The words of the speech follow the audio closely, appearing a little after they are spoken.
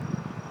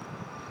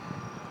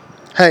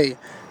Hey,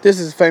 this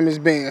is Famous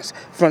Benz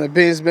from the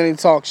Benz Benny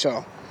Talk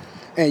Show.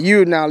 And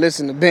you're now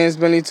listening to Benz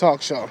Benny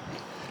Talk Show.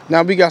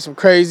 Now we got some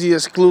crazy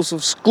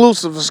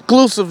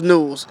exclusive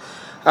news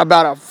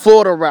about a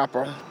Florida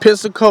rapper,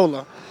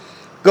 Pensacola,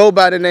 go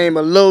by the name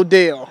of Lil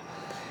Dale.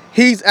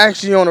 He's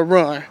actually on the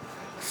run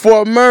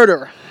for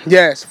murder.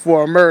 Yes,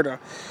 for a murder.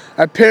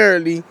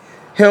 Apparently,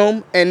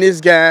 him and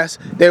these guys,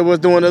 they was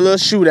doing a little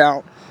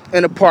shootout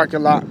in the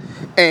parking lot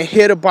and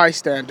hit a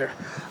bystander,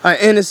 an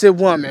innocent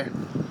woman.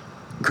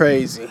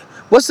 Crazy.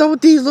 What's up with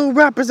these little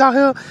rappers out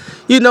here,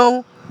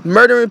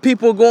 murdering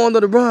people, going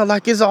on the run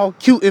like it's all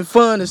cute and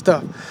fun and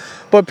stuff.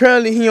 But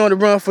apparently he on the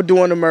run for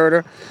doing the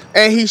murder,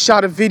 and he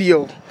shot a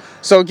video.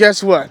 So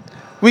guess what?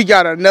 We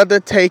got another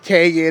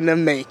TK in the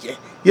making.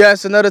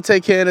 Yes, another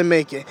TK in the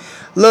making.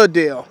 Lil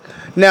Dale.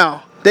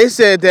 Now, they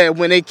said that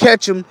when they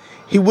catch him,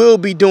 he will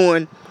be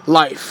doing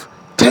life.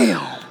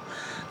 Damn.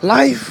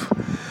 Life?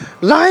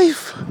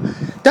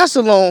 That's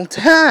a long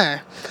time.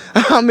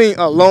 I mean,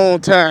 a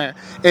long time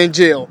in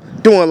jail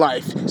doing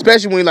life.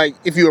 Especially when,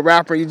 if you're a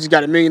rapper, you just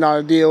got $1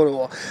 million deal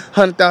or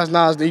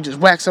 $100,000 that you just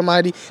whack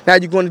somebody. Now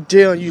you're going to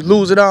jail and you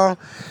lose it all.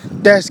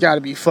 That's got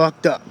to be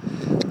fucked up.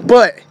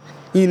 But,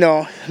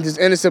 this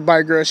innocent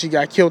white girl, she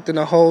got killed in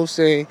the whole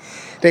thing.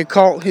 They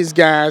caught his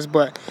guys,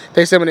 but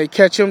they said when they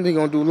catch him, they're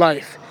going to do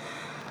life.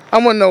 I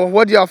want to know,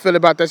 what do y'all feel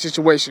about that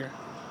situation?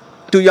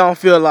 Do y'all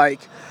feel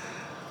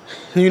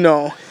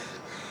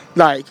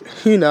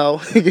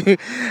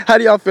how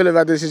do y'all feel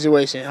about this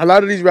situation? A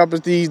lot of these rappers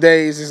these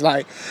days is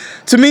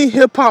to me,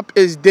 hip-hop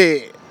is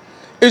dead.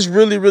 It's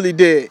really, really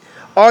dead.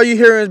 All you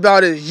hearing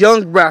about is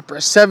young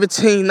rappers,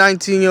 17,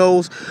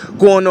 19-year-olds,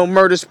 going on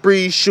murder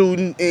sprees,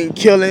 shooting and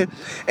killing.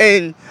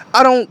 And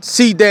I don't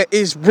see that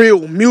it's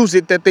real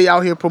music that they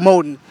out here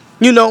promoting.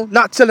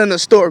 Not telling a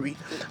story.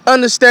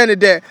 Understanding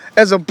that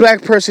as a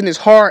black person, it's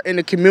hard in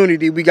the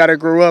community we got to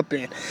grow up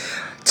in.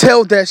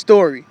 Tell that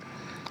story.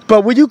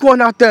 But when you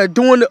going out there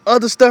doing the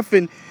other stuff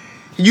and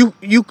you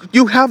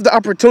have the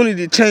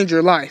opportunity to change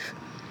your life.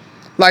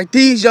 Like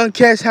these young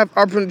cats have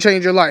opportunity to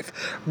change your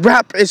life.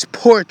 Rap is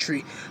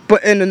poetry,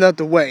 but in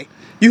another way.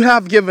 You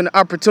have given the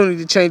opportunity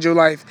to change your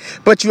life,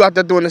 but you out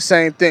there doing the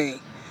same thing.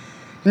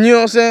 You know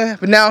what I'm saying?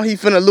 But now he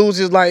finna lose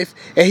his life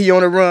and he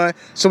on the run.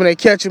 So when they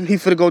catch him, he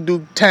finna go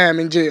do time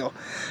in jail.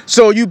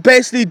 So you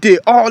basically did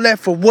all that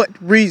for what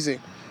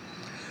reason?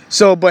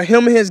 So, but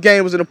him and his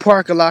gang was in the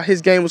parking lot.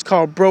 His gang was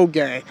called Bro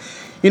Gang.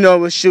 It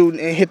was shooting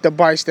and hit the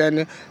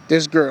bystander,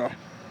 this girl.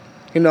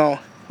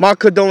 My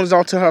condolences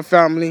out to her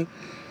family.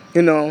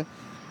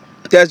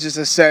 That's just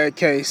a sad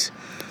case.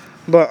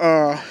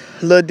 But,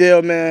 Lil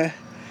Dale, man,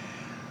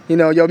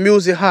 your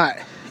music hot.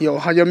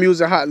 Your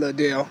music hot, Lil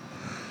Dale.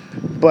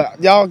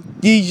 But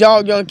these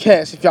young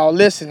cats, if y'all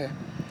listening,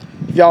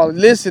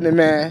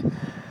 man,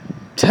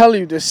 tell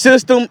you the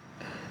system,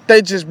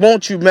 they just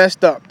want you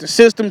messed up. The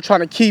system trying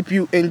to keep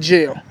you in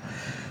jail.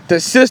 The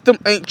system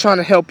ain't trying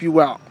to help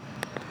you out.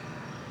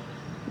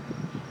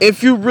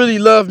 If you really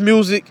love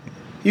music,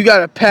 you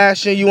got a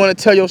passion, you want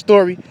to tell your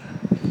story,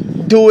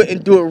 do it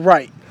and do it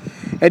right.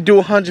 And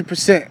do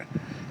 100%.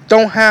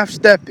 Don't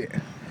half-step it.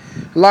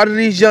 A lot of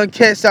these young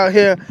cats out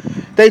here,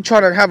 they try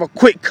to have a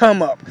quick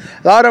come-up.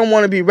 A lot of them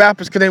want to be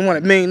rappers because they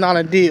want $1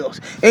 million deals.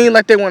 It ain't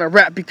like they want to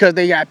rap because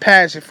they got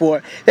passion for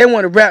it. They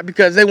want to rap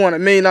because they want $1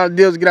 million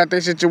deals to get out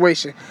their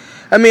situation.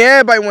 I mean,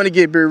 everybody want to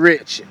get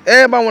rich.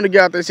 Everybody want to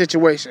get out their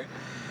situation.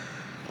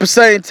 But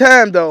same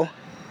time, though,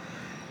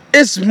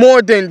 it's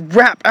more than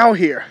rap out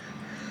here.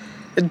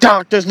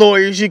 Doctors,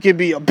 lawyers, you could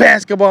be a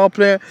basketball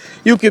player,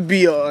 you could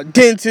be a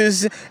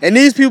dentist, and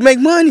these people make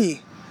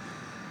money.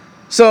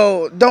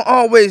 So don't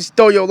always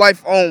throw your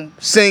life on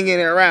singing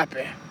and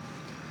rapping.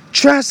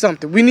 Try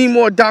something. We need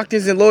more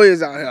doctors and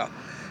lawyers out here.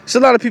 There's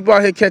a lot of people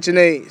out here catching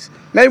AIDS.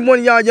 Maybe one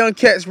of y'all young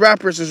cats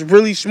rappers is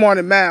really smart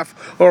in math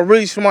or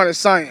really smart in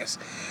science.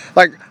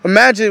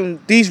 Imagine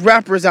these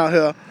rappers out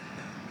here,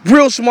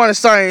 real smart in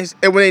science,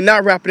 and when they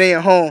not rapping, they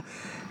at home,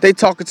 they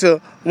talking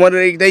to one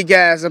of they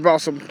guys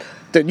about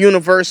the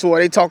universe, or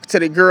they talking to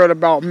the girl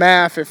about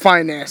math and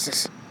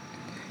finances.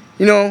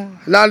 A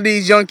lot of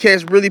these young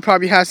cats really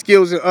probably have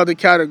skills in other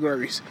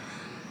categories.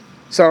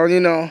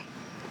 So,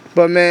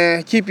 but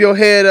man, keep your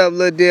head up,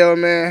 Lil Dale,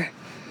 man.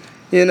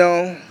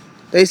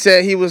 They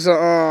said he was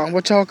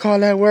what y'all call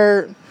that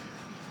word?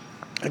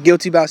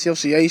 Guilty by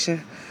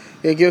association.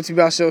 Yeah, guilty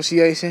by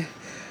association.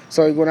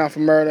 So he going out for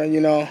murder,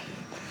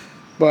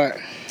 But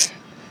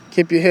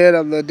keep your head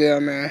up, Lil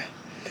Dale, man.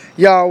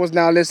 Y'all was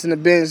now listening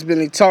to Benz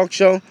Bentley Talk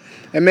Show.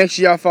 And make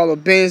sure y'all follow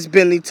Benz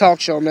Bentley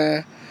Talk Show,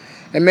 man.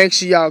 And make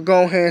sure y'all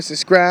go ahead and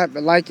subscribe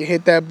and like and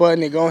hit that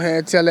button and go ahead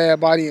and tell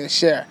everybody and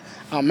share.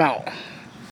 I'm out.